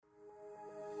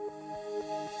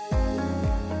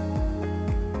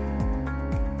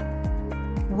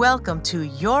Welcome to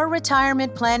Your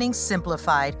Retirement Planning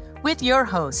Simplified with your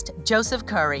host, Joseph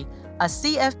Curry, a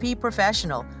CFP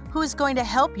professional who is going to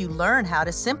help you learn how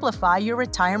to simplify your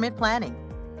retirement planning.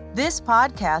 This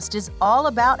podcast is all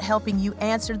about helping you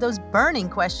answer those burning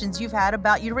questions you've had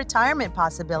about your retirement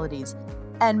possibilities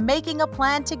and making a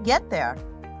plan to get there.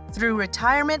 Through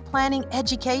retirement planning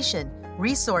education,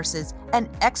 resources, and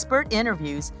expert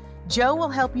interviews, Joe will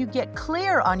help you get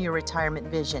clear on your retirement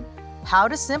vision, how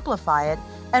to simplify it,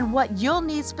 and what you'll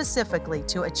need specifically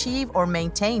to achieve or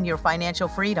maintain your financial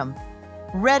freedom.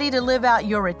 Ready to live out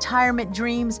your retirement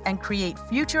dreams and create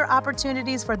future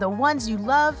opportunities for the ones you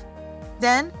love?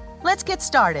 Then, let's get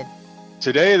started.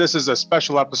 Today, this is a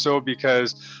special episode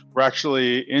because we're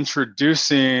actually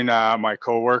introducing my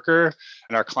coworker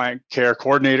and our client care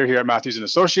coordinator here at Matthews &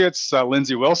 Associates,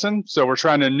 Lindsay Wilson. So we're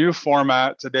trying a new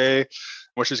format today,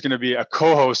 which is going to be a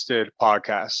co-hosted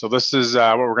podcast. So this is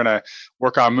what we're going to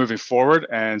work on moving forward.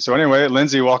 And so anyway,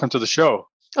 Lindsay, welcome to the show.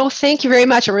 Oh, thank you very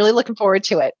much. I'm really looking forward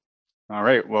to it. All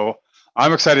right. Well,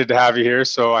 I'm excited to have you here.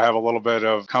 So I have a little bit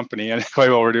of company anyway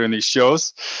while we're doing these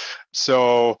shows.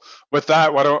 So with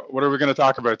that, what are we going to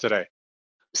talk about today?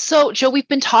 So, Joe, we've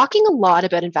been talking a lot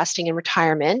about investing in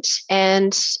retirement,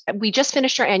 and we just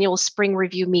finished our annual spring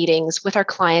review meetings with our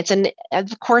clients. And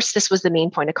of course, this was the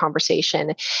main point of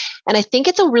conversation. And I think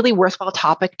it's a really worthwhile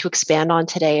topic to expand on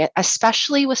today,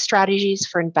 especially with strategies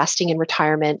for investing in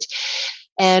retirement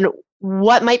and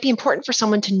what might be important for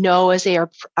someone to know as they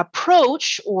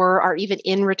approach or are even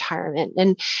in retirement.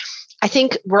 And I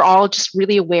think we're all just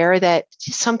really aware that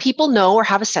some people know or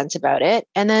have a sense about it,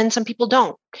 and then some people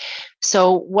don't.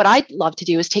 So what I'd love to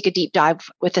do is take a deep dive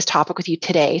with this topic with you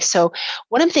today. So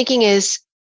what I'm thinking is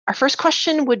our first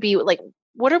question would be like,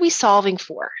 what are we solving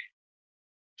for?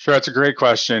 Sure, that's a great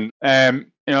question. And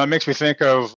it makes me think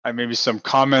of maybe some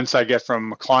comments I get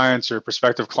from clients or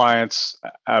prospective clients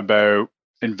about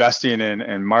investing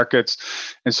in markets.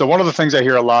 And so one of the things I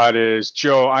hear a lot is,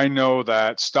 Joe, I know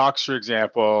that stocks, for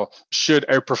example, should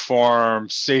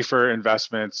outperform safer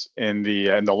investments in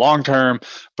the long term,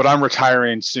 but I'm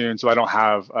retiring soon, so I don't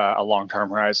have a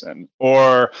long-term horizon.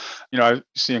 Or, I've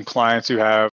seen clients who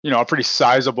have, a pretty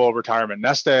sizable retirement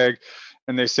nest egg,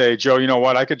 and they say, Joe, you know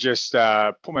what, I could just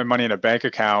put my money in a bank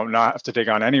account, not have to take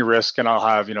on any risk, and I'll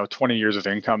have, 20 years of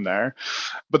income there.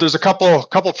 But there's a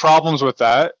couple problems with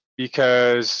that.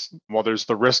 Because, there's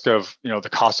the risk of, the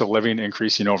cost of living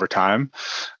increasing over time.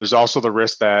 There's also the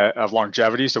risk of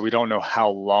longevity. So we don't know how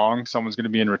long someone's going to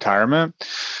be in retirement.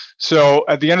 So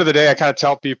at the end of the day, I kind of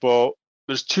tell people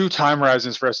there's two time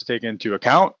horizons for us to take into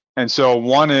account. And so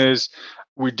one is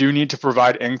we do need to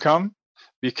provide income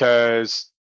because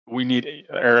when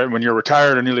you're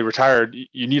retired or newly retired,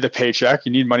 you need a paycheck,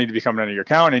 you need money to be coming into your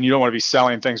account, and you don't want to be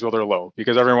selling things while they're low,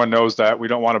 because everyone knows that we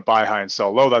don't want to buy high and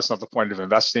sell low. That's not the point of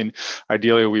investing.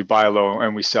 Ideally, we buy low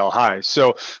and we sell high.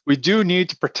 So we do need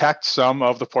to protect some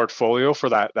of the portfolio for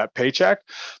that paycheck.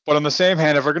 But on the same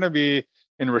hand, if we're going to be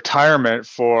in retirement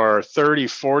for 30,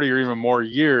 40, or even more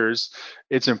years,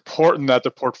 it's important that the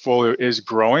portfolio is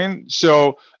growing.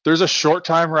 So there's a short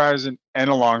time horizon and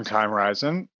a long time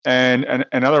horizon. And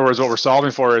in other words, what we're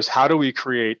solving for is how do we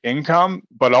create income,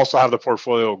 but also have the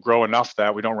portfolio grow enough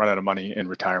that we don't run out of money in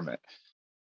retirement.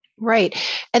 Right.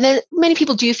 And then many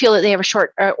people do feel that they have a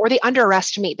short or they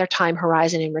underestimate their time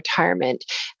horizon in retirement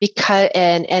because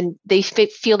and they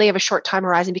feel they have a short time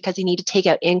horizon because they need to take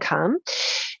out income.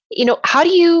 How do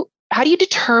you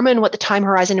determine what the time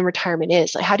horizon in retirement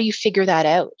is? Like, how do you figure that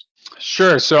out?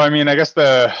 Sure. So, I guess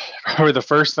probably the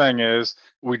first thing is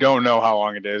we don't know how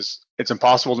long it is. It's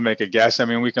impossible to make a guess.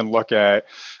 We can look at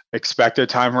expected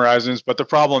time horizons, but the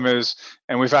problem is,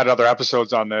 and we've had other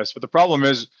episodes on this, but the problem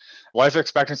is life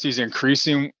expectancy is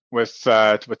increasing with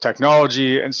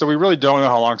technology. And so we really don't know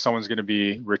how long someone's going to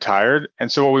be retired. And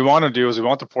so what we want to do is we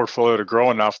want the portfolio to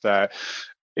grow enough that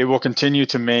it will continue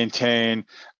to maintain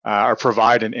or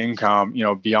provide an income,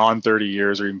 beyond 30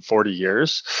 years or even 40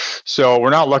 years. So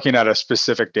we're not looking at a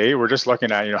specific date. We're just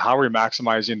looking at, how are we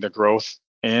maximizing the growth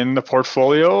in the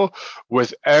portfolio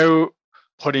without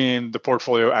putting the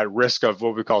portfolio at risk of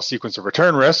what we call sequence of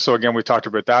return risk. So again, we talked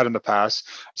about that in the past.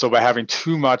 So by having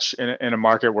too much in a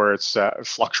market where it's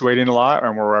fluctuating a lot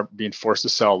and where we're being forced to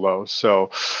sell low.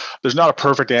 So there's not a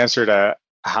perfect answer to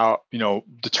how,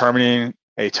 determining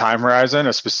a time horizon,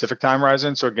 a specific time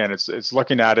horizon. So again, it's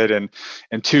looking at it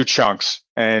in two chunks.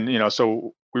 And,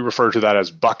 so we refer to that as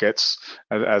buckets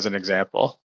as an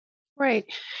example. Right.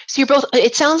 So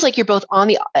it sounds like you're both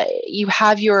on you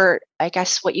have your, I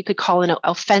guess, what you could call an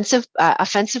offensive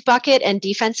bucket and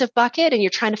defensive bucket, and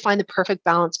you're trying to find the perfect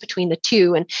balance between the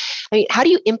two. And how do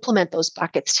you implement those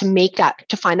buckets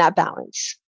to find that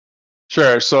balance?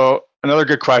 Sure. So another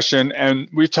good question. And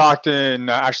we've talked in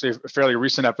actually a fairly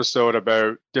recent episode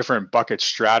about different bucket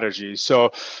strategies.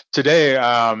 So today,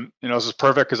 this is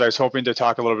perfect because I was hoping to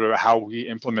talk a little bit about how we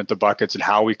implement the buckets and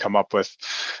how we come up with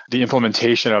the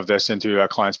implementation of this into a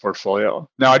client's portfolio.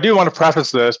 Now, I do want to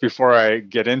preface this before I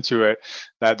get into it,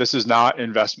 that this is not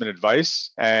investment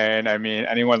advice. And I mean,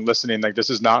 anyone listening, like,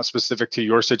 this is not specific to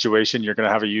your situation. You're going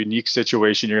to have a unique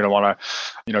situation. You're going to want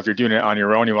to, if you're doing it on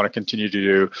your own, you want to continue to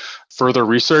do further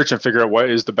research and figure out what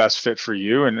is the best fit for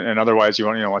you. And otherwise, you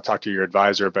want to talk to your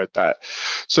advisor about that.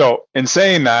 So in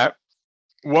saying that,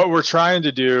 what we're trying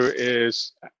to do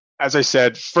is, as I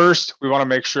said, first, we want to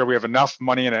make sure we have enough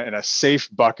money in a safe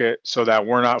bucket so that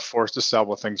we're not forced to sell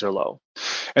when things are low.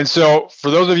 And so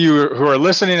for those of you who are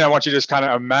listening, I want you to just kind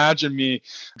of imagine me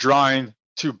drawing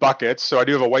two buckets. So I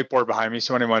do have a whiteboard behind me.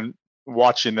 So anyone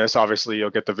watching this, obviously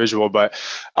you'll get the visual, but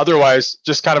otherwise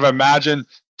just kind of imagine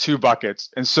two buckets.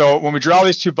 And so when we draw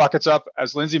these two buckets up,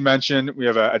 as Lindsay mentioned, we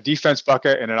have a defense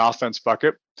bucket and an offense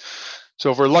bucket.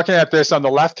 So if we're looking at this on the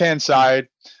left-hand side,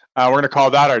 we're going to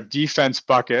call that our defense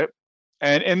bucket.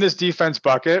 And in this defense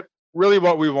bucket, really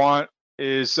what we want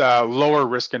is lower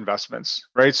risk investments,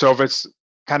 right? So if it's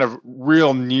kind of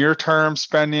real near-term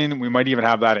spending, we might even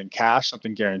have that in cash,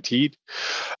 something guaranteed.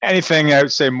 Anything, I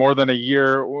would say more than a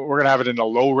year, we're going to have it in a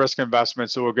low-risk investment.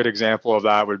 So a good example of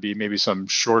that would be maybe some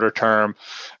shorter-term,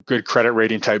 good credit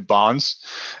rating type bonds.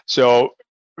 So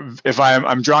if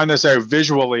I'm drawing this out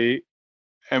visually,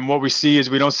 and what we see is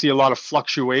we don't see a lot of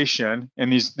fluctuation in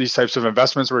these types of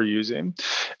investments we're using.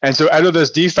 And so out of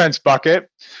this defense bucket,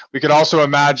 we could also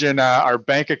imagine our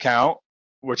bank account,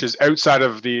 which is outside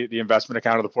of the investment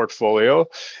account of the portfolio.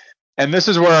 And this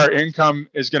is where our income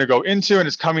is going to go into, and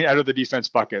it's coming out of the defense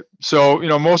bucket. So,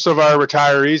 most of our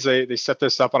retirees, they set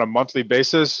this up on a monthly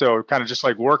basis. So kind of just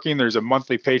like working, there's a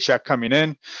monthly paycheck coming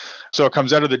in. So it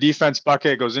comes out of the defense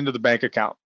bucket, goes into the bank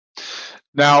account.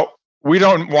 Now, we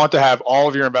don't want to have all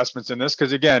of your investments in this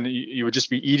because, again, you would just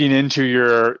be eating into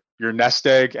your nest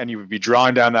egg and you would be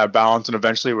drawing down that balance and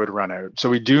eventually it would run out. So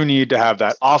we do need to have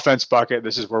that offense bucket.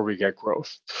 This is where we get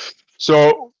growth.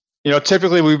 So,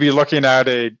 typically we'd be looking at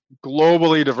a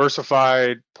globally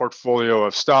diversified portfolio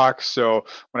of stocks. So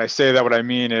when I say that, what I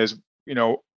mean is,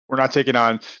 we're not taking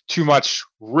on too much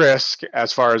risk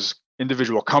as far as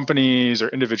individual companies or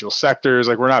individual sectors.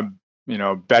 Like, we're not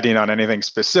betting on anything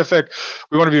specific.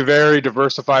 We want to be very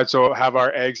diversified, so have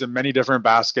our eggs in many different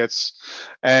baskets.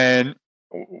 And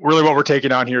really what we're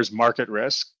taking on here is market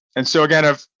risk. And so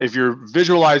again, if you're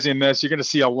visualizing this, you're going to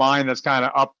see a line that's kind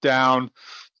of up, down,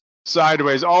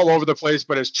 sideways, all over the place,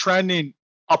 but it's trending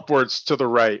upwards to the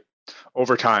right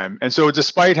over time. And so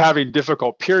despite having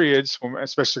difficult periods,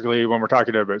 especially when we're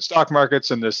talking about stock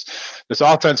markets and this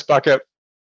offense bucket,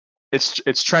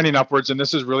 it's trending upwards, and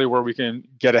this is really where we can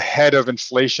get ahead of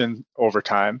inflation over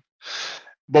time.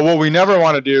 But what we never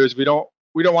want to do is we don't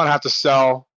want to have to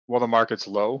sell while the market's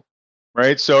low,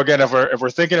 right? So again, if we're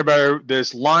thinking about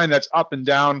this line that's up and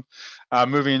down,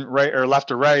 moving right or left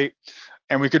to right,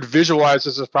 and we could visualize,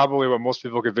 this is probably what most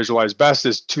people could visualize best,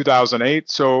 is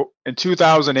 2008. So in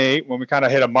 2008, when we kind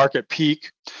of hit a market peak,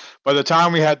 by the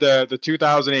time we had the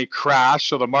 2008 crash,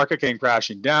 so the market came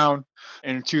crashing down.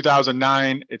 In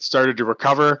 2009, it started to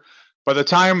recover. By the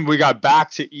time we got back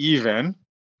to even,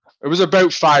 it was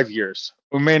about 5 years.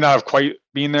 We may not have quite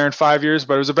been there in 5 years,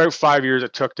 but it was about 5 years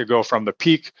it took to go from the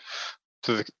peak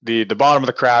to the bottom of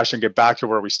the crash and get back to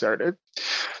where we started.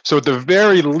 So at the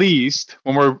very least,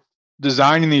 when we're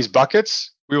designing these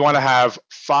buckets, we want to have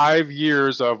 5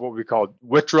 years of what we call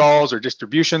withdrawals or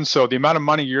distributions. So the amount of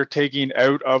money you're taking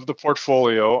out of the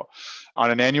portfolio on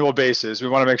an annual basis, we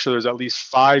want to make sure there's at least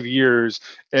 5 years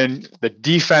in the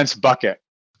defense bucket.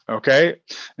 Okay.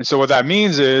 And so what that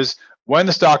means is when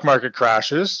the stock market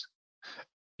crashes,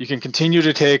 you can continue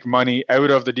to take money out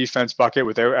of the defense bucket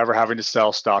without ever having to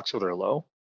sell stocks when they're low.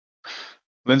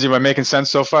 Lindsay, am I making sense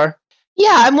so far?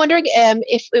 Yeah, I'm wondering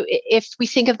if we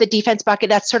think of the defense bucket,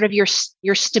 that's sort of your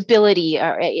stability.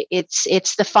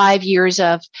 It's the 5 years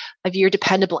of your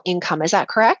dependable income. Is that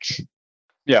correct?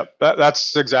 Yeah,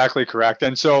 that's exactly correct.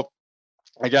 And so,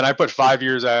 again, I put 5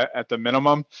 years at the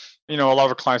minimum. A lot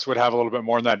of our clients would have a little bit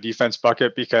more in that defense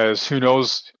bucket because who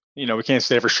knows, we can't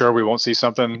say for sure we won't see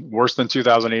something worse than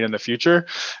 2008 in the future.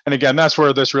 And again, that's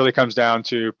where this really comes down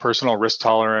to personal risk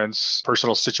tolerance,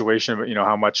 personal situation,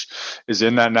 how much is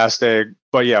in that nest egg.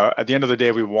 But yeah, at the end of the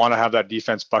day, we want to have that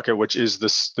defense bucket, which is the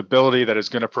stability that is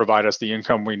going to provide us the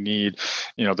income we need,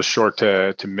 the short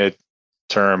to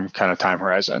mid-term kind of time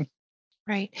horizon.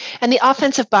 Right. And the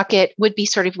offensive bucket would be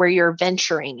sort of where you're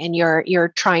venturing and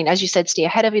you're trying, as you said, stay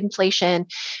ahead of inflation,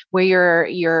 where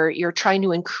you're trying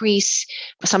to increase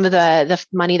some of the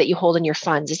money that you hold in your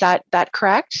funds. Is that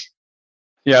correct?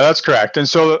 Yeah, that's correct. And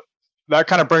so that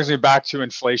kind of brings me back to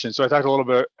inflation. So I talked a little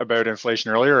bit about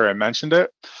inflation earlier, I mentioned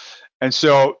it. And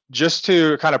so just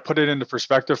to kind of put it into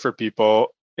perspective for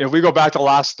people, if we go back to the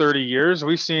last 30 years,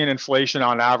 we've seen inflation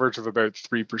on average of about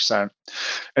 3%.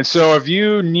 And so if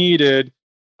you needed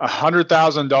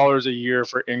 $100,000 a year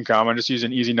for income, I'm just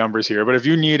using easy numbers here, but if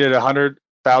you needed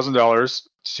 $100,000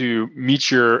 to meet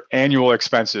your annual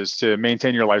expenses to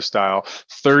maintain your lifestyle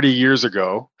 30 years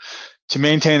ago, to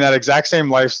maintain that exact same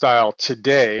lifestyle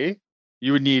today,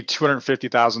 you would need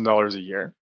 $250,000 a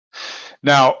year.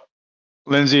 Now,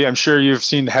 Lindsay, I'm sure you've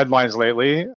seen the headlines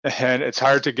lately, and it's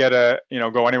hard to go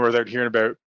anywhere without hearing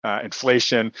about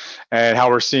inflation and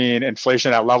how we're seeing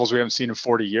inflation at levels we haven't seen in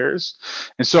 40 years.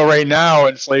 And so right now,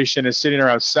 inflation is sitting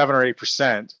around 7 or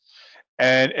 8%.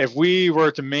 And if we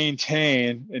were to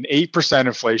maintain an 8%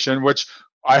 inflation, which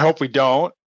I hope we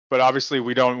don't, but obviously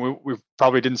we don't, we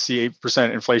probably didn't see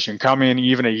 8% inflation coming.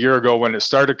 Even a year ago when it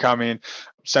started coming,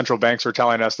 central banks were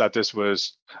telling us that this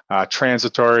was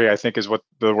transitory, I think is what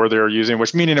the word they were using,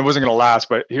 which meaning it wasn't going to last,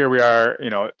 but here we are,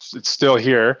 it's still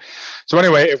here. So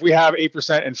anyway, if we have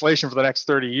 8% inflation for the next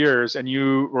 30 years and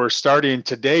you were starting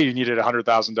today, you needed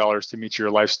 $100,000 to meet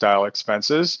your lifestyle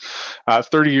expenses.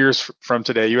 30 years from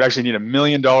today, you would actually need $1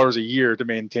 million a year to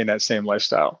maintain that same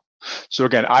lifestyle. So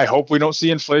again, I hope we don't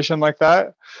see inflation like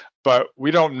that, but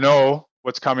we don't know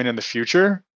what's coming in the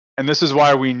future. And this is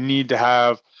why we need to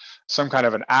have some kind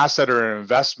of an asset or an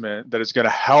investment that is going to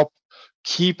help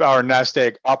keep our nest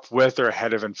egg up with or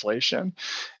ahead of inflation.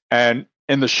 And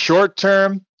in the short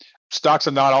term, stocks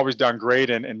have not always done great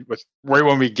and with right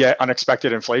when we get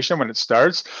unexpected inflation when it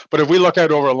starts. But if we look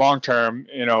at over a long term,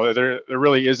 there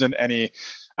really isn't any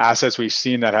assets we've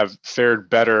seen that have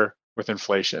fared better with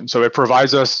inflation. So it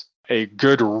provides us a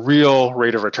good real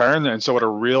rate of return. And so what a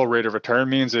real rate of return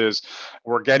means is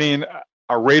we're getting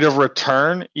a rate of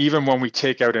return even when we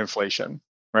take out inflation,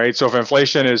 right? So if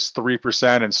inflation is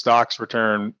 3% and stocks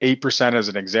return 8% as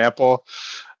an example,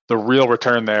 the real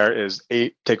return there is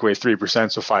 8, take away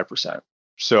 3%, so 5%.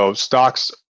 So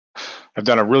stocks have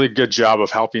done a really good job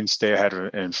of helping stay ahead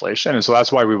of inflation. And so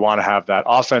that's why we want to have that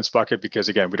offense bucket, because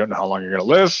again, we don't know how long you're going to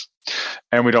live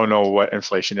and we don't know what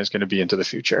inflation is going to be into the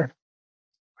future.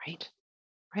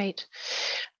 Right.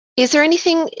 Is there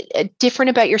anything different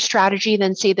about your strategy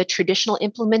than, say, the traditional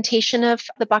implementation of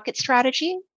the bucket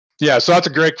strategy? Yeah, so that's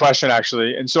a great question,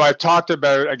 actually. And so I've talked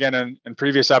about, again, in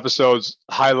previous episodes,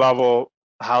 high level,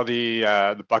 how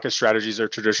the bucket strategies are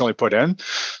traditionally put in.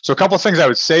 So a couple of things I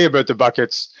would say about the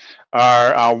buckets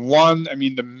are, one,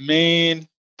 the main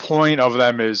point of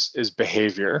them is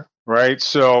behavior, right?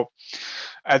 So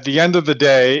at the end of the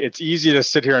day, it's easy to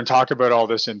sit here and talk about all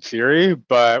this in theory,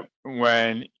 but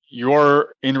when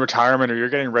you're in retirement or you're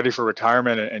getting ready for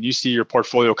retirement and you see your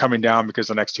portfolio coming down because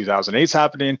the next 2008 is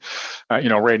happening,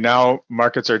 right now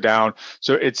markets are down.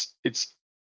 So it's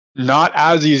not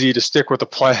as easy to stick with a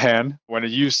plan when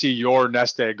you see your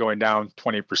nest egg going down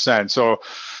 20%. So,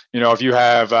 if you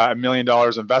have $1 million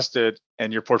invested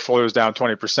and your portfolio is down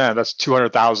 20%, that's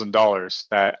 $200,000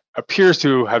 that appears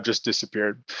to have just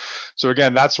disappeared. So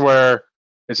again, that's where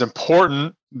it's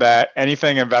important that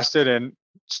anything invested in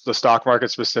the stock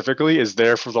market specifically is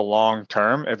there for the long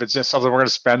term. If it's just something we're going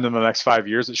to spend in the next 5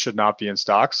 years, it should not be in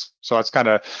stocks. So that's kind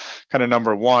of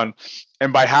number one.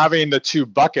 And by having the two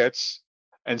buckets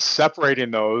and separating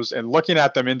those and looking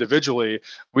at them individually,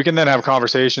 we can then have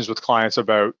conversations with clients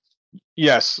about,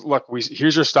 yes, look,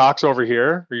 here's your stocks over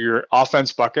here, or your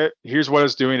offense bucket. Here's what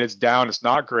it's doing. It's down. It's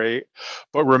not great.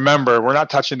 But remember, we're not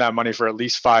touching that money for at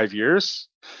least 5 years.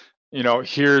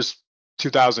 Here's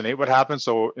 2008, what happened.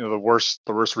 So, the worst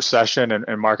recession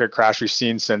and market crash we've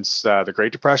seen since the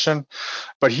Great Depression.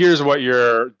 But here's what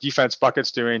your defense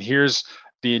bucket's doing. Here's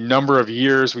the number of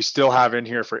years we still have in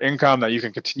here for income that you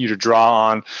can continue to draw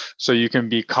on, so you can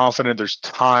be confident there's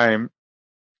time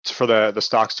for the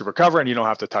stocks to recover and you don't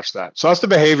have to touch that. So that's the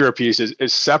behavior piece,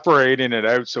 is separating it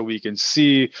out so we can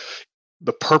see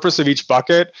the purpose of each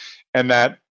bucket and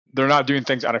that they're not doing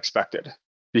things unexpected.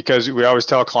 Because we always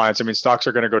tell clients, stocks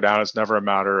are going to go down. It's never a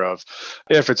matter of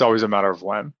if, it's always a matter of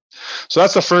when. So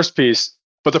that's the first piece.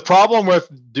 But the problem with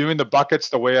doing the buckets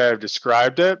the way I've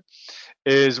described it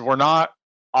is we're not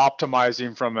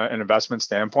optimizing from an investment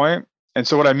standpoint. And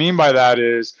so what I mean by that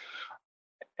is,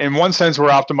 in one sense, we're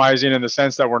optimizing in the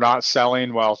sense that we're not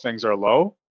selling while things are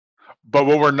low. But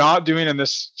what we're not doing in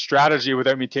this strategy,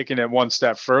 without me taking it one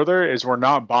step further, is we're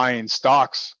not buying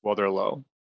stocks while they're low.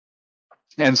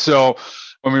 And so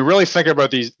when we really think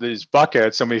about these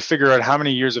buckets and we figure out how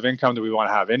many years of income do we want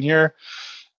to have in here,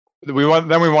 we want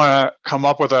to come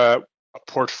up with a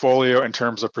portfolio in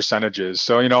terms of percentages.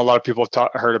 So, a lot of people have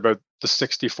heard about the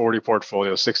 60-40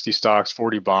 portfolio, 60 stocks,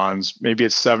 40 bonds. Maybe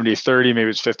it's 70-30,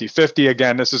 maybe it's 50-50.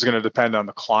 Again, this is going to depend on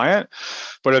the client.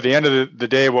 But at the end of the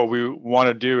day, what we want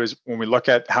to do is when we look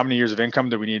at how many years of income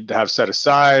do we need to have set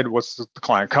aside, what's the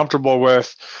client comfortable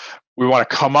with, we want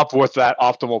to come up with that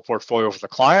optimal portfolio for the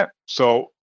client.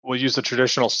 So we'll use the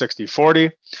traditional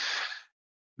 60-40.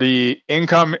 The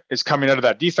income is coming out of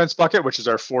that defense bucket, which is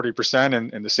our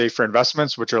 40% in the safer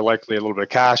investments, which are likely a little bit of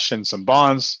cash and some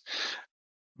bonds.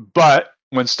 But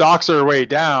when stocks are way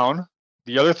down,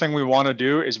 the other thing we want to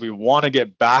do is we want to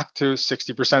get back to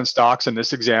 60% stocks in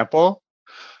this example,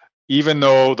 even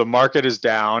though the market is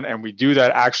down. And we do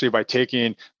that actually by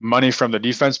taking money from the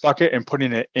defense bucket and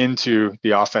putting it into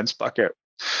the offense bucket.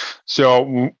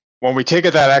 So when we take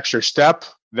it that extra step,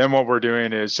 then what we're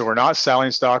doing is, so we're not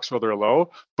selling stocks while they're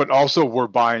low, but also we're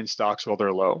buying stocks while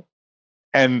they're low.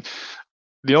 And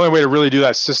the only way to really do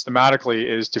that systematically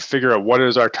is to figure out what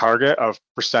is our target of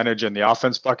percentage in the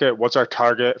offense bucket, what's our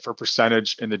target for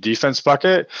percentage in the defense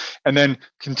bucket, and then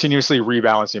continuously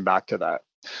rebalancing back to that.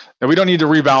 Now, we don't need to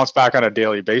rebalance back on a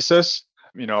daily basis.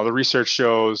 The research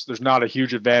shows there's not a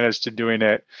huge advantage to doing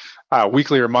it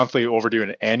weekly or monthly over doing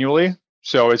it annually.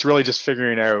 So it's really just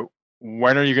figuring out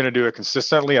when are you going to do it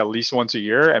consistently, at least once a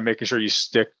year, and making sure you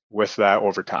stick with that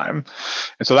over time.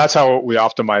 And so that's how we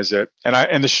optimize it. And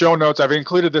in the show notes, I've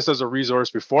included this as a resource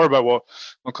before, but we'll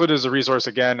include it as a resource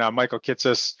again. Michael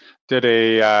Kitces did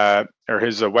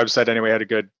his website anyway, had a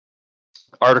good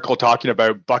article talking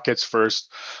about buckets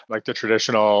first, like the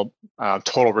traditional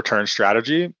total return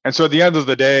strategy. And so at the end of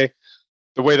the day,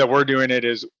 the way that we're doing it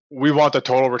is we want the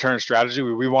total return strategy.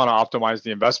 We want to optimize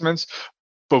the investments,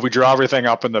 but we draw everything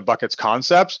up in the buckets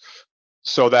concepts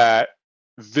so that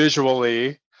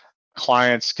visually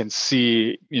clients can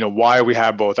see, why we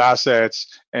have both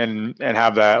assets and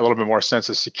have that a little bit more sense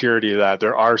of security that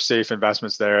there are safe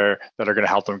investments there that are going to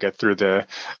help them get through the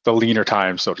leaner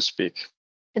times, so to speak.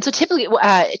 And so typically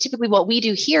what we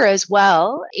do here as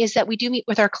well is that we do meet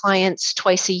with our clients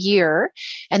twice a year,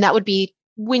 and that would be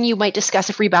when you might discuss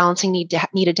if rebalancing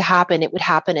needed to happen. It would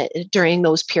happen during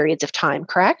those periods of time,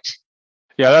 correct?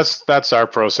 Yeah, that's our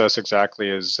process exactly.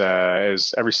 Is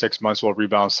every 6 months we'll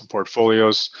rebalance the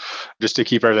portfolios just to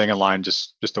keep everything in line,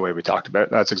 just the way we talked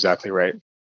about. That's exactly right.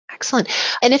 Excellent.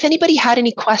 And if anybody had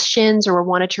any questions or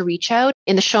wanted to reach out,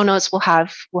 in the show notes we'll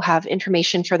have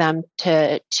information for them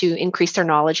to increase their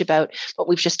knowledge about what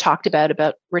we've just talked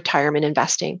about retirement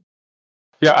investing.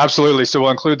 Yeah, absolutely. So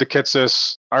we'll include the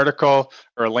Kitces article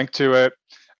or a link to it.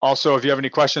 Also, if you have any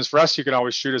questions for us, you can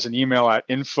always shoot us an email at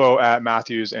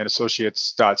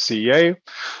info@matthewsandassociates.ca.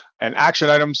 And action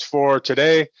items for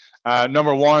today.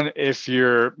 Number one, if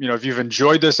you've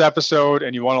enjoyed this episode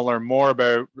and you want to learn more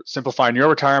about simplifying your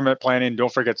retirement planning,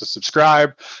 don't forget to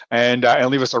subscribe and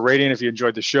leave us a rating if you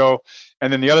enjoyed the show.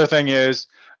 And then the other thing is,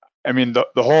 the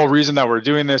whole reason that we're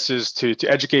doing this is to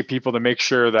educate people to make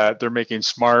sure that they're making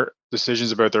smart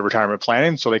decisions about their retirement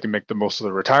planning so they can make the most of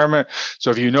their retirement. So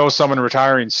if you know someone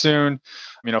retiring soon,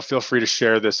 feel free to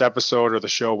share this episode or the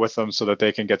show with them so that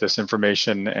they can get this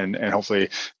information and hopefully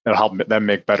it'll help them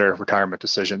make better retirement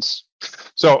decisions.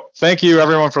 So thank you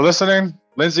everyone for listening.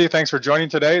 Lindsay, thanks for joining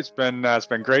today. It's been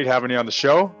great having you on the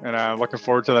show, and I'm looking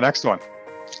forward to the next one.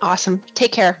 Awesome.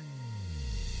 Take care.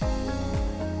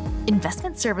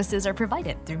 Investment services are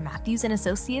provided through Matthews &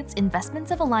 Associates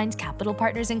Investments of Aligned Capital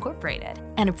Partners Incorporated,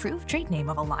 an approved trade name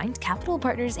of Aligned Capital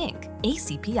Partners Inc.,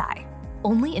 ACPI.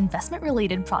 Only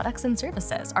investment-related products and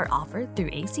services are offered through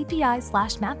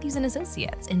ACPI/Matthews &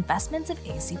 Associates Investments of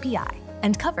ACPI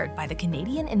and covered by the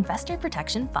Canadian Investor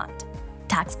Protection Fund.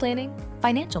 Tax planning,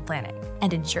 financial planning,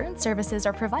 and insurance services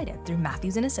are provided through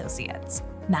Matthews & Associates.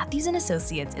 Matthews &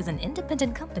 Associates is an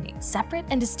independent company separate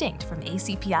and distinct from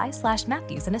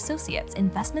ACPI/Matthews & Associates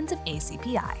Investments of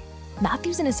ACPI.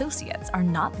 Matthews & Associates are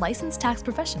not licensed tax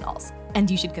professionals,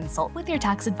 and you should consult with your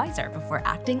tax advisor before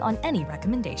acting on any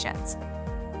recommendations.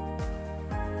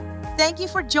 Thank you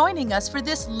for joining us for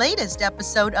this latest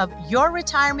episode of Your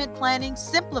Retirement Planning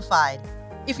Simplified.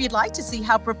 If you'd like to see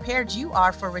how prepared you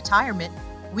are for retirement,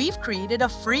 we've created a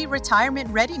free retirement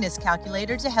readiness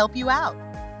calculator to help you out.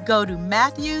 Go to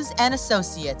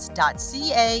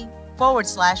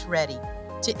matthewsandassociates.ca/ready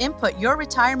to input your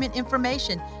retirement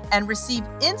information and receive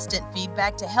instant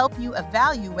feedback to help you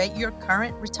evaluate your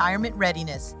current retirement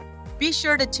readiness. Be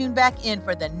sure to tune back in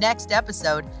for the next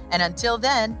episode, and until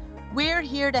then, we're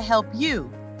here to help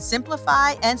you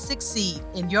simplify and succeed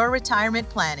in your retirement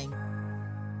planning.